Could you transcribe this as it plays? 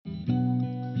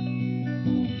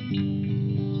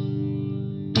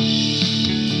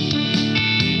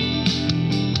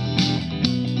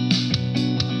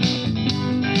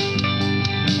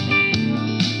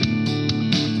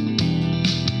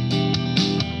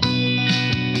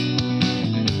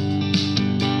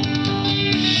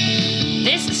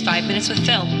5 Minutes with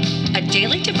Phil, a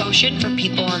daily devotion for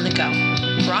people on the go.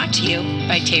 Brought to you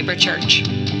by Tabor Church.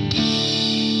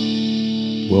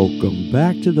 Welcome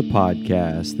back to the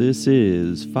podcast. This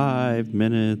is 5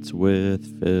 Minutes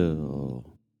with Phil.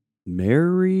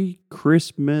 Merry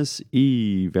Christmas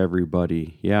Eve,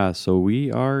 everybody. Yeah, so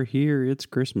we are here. It's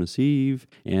Christmas Eve,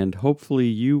 and hopefully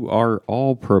you are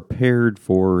all prepared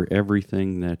for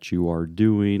everything that you are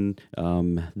doing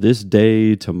this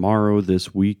day, tomorrow,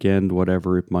 this weekend,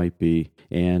 whatever it might be.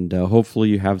 And hopefully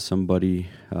you have somebody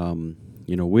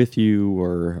with you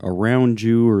or around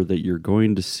you, or that you're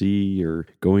going to see or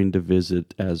going to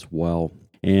visit as well.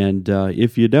 And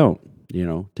if you don't,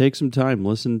 take some time,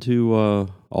 listen to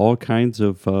all kinds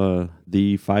of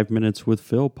the 5 Minutes with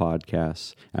Phil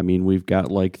podcasts. I mean, we've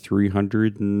got like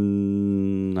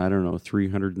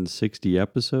 360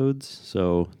 episodes,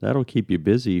 so that'll keep you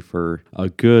busy for a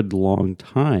good long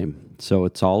time. So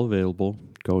it's all available.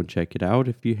 Go and check it out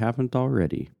if you haven't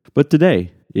already. But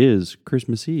today is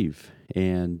Christmas Eve,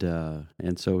 and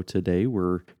so today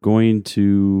we're going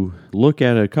to look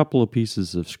at a couple of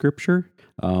pieces of scripture.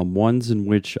 Ones in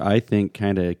which I think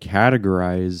kind of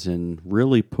categorize and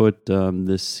really put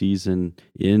this season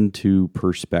into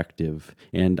perspective.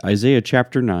 And Isaiah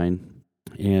chapter 9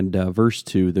 and verse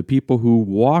 2, the people who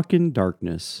walk in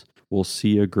darkness will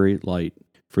see a great light.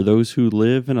 For those who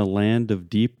live in a land of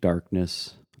deep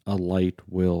darkness, a light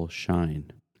will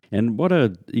shine. And what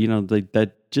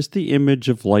just the image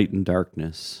of light and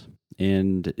darkness.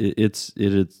 And it's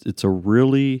a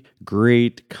really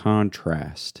great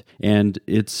contrast, and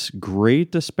it's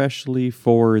great especially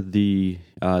for the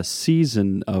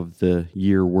season of the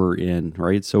year we're in,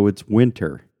 right? So it's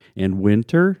winter, and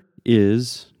winter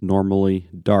is normally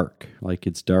dark, like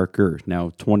it's darker. Now,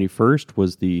 21st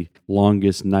was the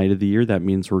longest night of the year. That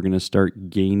means we're going to start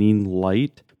gaining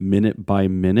light minute by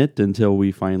minute until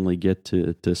we finally get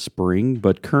to spring,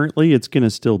 but currently it's going to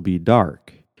still be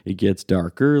dark. It gets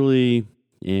dark early,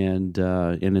 and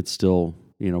it's still,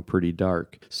 pretty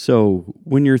dark. So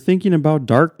when you're thinking about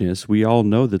darkness, we all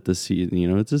know that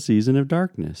it's a season of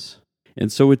darkness.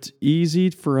 And so it's easy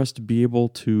for us to be able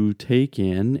to take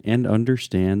in and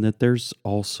understand that there's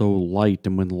also light.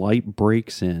 And when light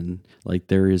breaks in, like,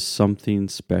 there is something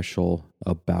special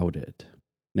about it.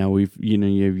 Now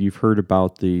you've heard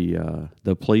about the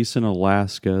place in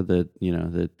Alaska that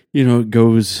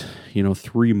goes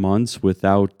 3 months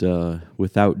without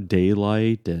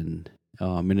daylight, and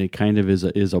it kind of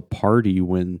is a party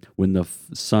when the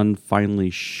sun finally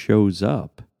shows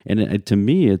up. And to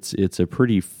me, it's a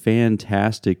pretty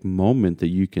fantastic moment that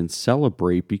you can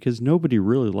celebrate, because nobody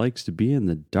really likes to be in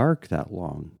the dark that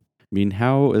long. I mean,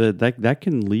 how that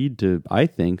can lead to, I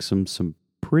think, some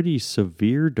pretty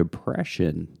severe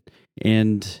depression.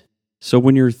 And so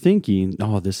when you're thinking,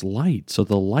 this light, so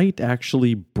the light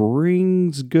actually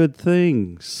brings good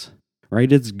things, right?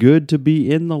 It's good to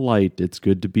be in the light. It's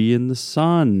good to be in the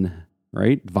sun,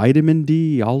 right? Vitamin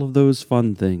D, all of those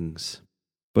fun things.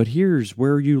 But here's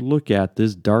where you look at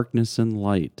this darkness and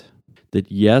light,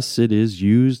 that yes, it is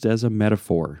used as a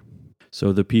metaphor.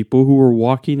 So the people who are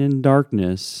walking in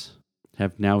darkness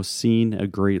have now seen a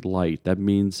great light. That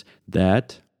means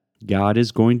that God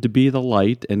is going to be the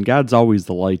light, and God's always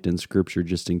the light in Scripture,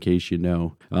 just in case you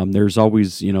know. There's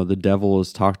always, the devil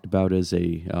is talked about as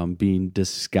being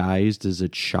disguised as a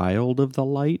child of the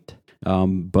light,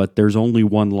 but there's only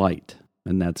one light,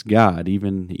 and that's God.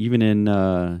 Even in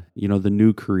the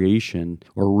new creation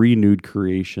or renewed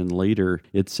creation later,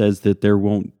 it says that there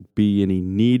won't be any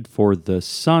need for the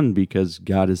sun because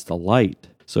God is the light.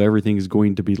 So everything is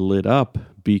going to be lit up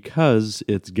because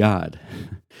it's God.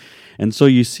 And so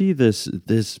you see this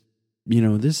is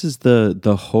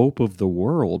the hope of the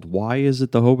world. Why is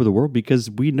it the hope of the world?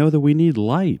 Because we know that we need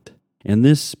light. And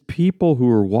this people who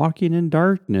are walking in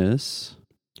darkness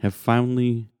have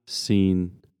finally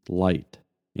seen light.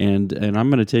 And I'm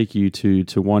going to take you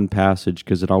to one passage,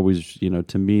 because it always,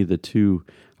 to me, the two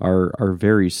are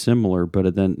very similar,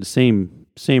 but then same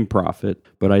prophet,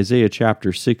 but Isaiah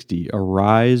chapter 60,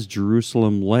 Arise,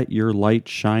 Jerusalem, let your light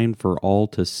shine for all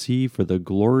to see, for the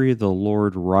glory of the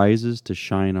Lord rises to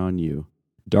shine on you.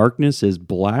 Darkness as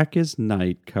black as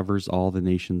night covers all the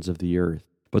nations of the earth,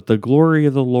 but the glory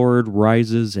of the Lord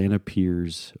rises and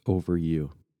appears over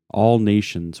you. All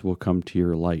nations will come to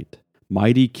your light.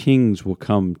 Mighty kings will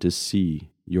come to see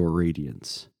your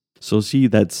radiance. So see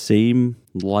that same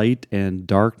light and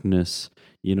darkness,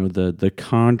 the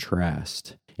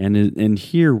contrast, and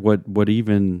here what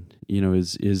even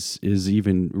is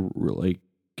even like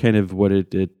kind of what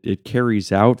it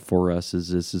carries out for us is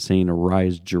this is saying,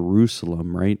 arise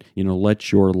Jerusalem, right?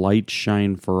 Let your light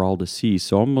shine for all to see.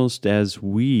 So almost as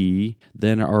we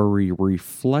then are a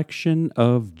reflection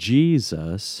of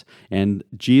Jesus, and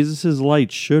Jesus's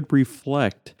light should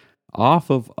reflect off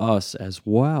of us as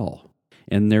well.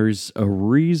 And there's a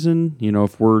reason,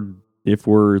 if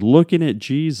we're looking at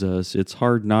Jesus, it's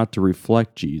hard not to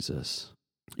reflect Jesus.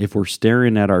 If we're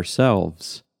staring at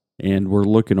ourselves and we're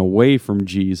looking away from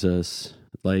Jesus,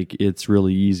 it's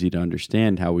really easy to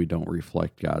understand how we don't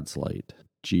reflect God's light,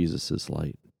 Jesus'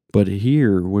 light. But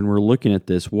here, when we're looking at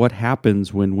this, what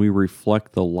happens when we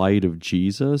reflect the light of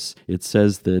Jesus? It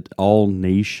says that all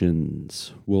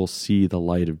nations will see the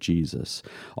light of Jesus.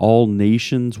 All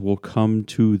nations will come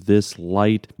to this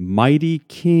light. Mighty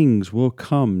kings will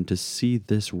come to see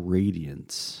this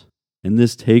radiance. And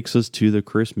this takes us to the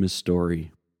Christmas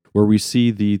story, where we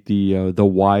see the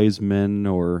wise men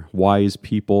or wise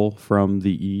people from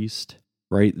the east,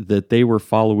 right? That they were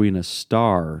following a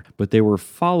star, but they were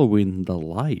following the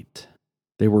light.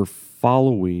 They were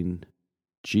following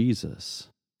Jesus.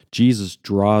 Jesus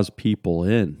draws people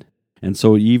in. And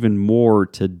so even more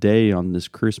today on this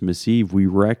Christmas Eve, we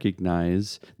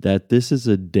recognize that this is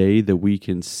a day that we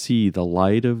can see the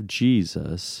light of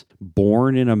Jesus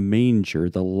born in a manger.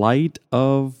 The light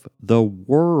of the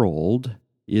world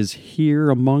is here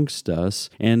amongst us,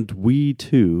 and we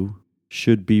too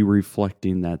should be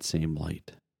reflecting that same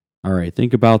light. All right,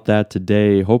 think about that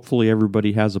today. Hopefully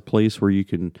everybody has a place where you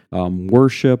can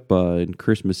worship in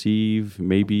Christmas Eve,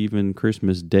 maybe even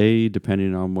Christmas Day,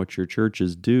 depending on what your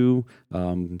churches do.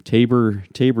 Tabor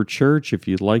Church, if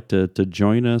you'd like to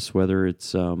join us, whether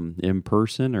it's in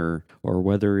person or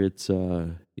whether it's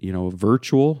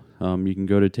virtual, you can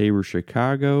go to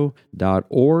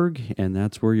taborchicago.org, and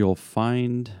that's where you'll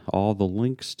find all the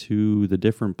links to the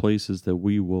different places that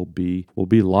we will be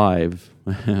live,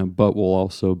 but we'll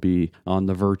also be on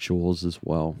the virtuals as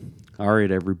well. All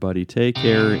right, everybody, take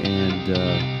care, and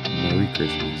Merry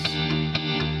Christmas.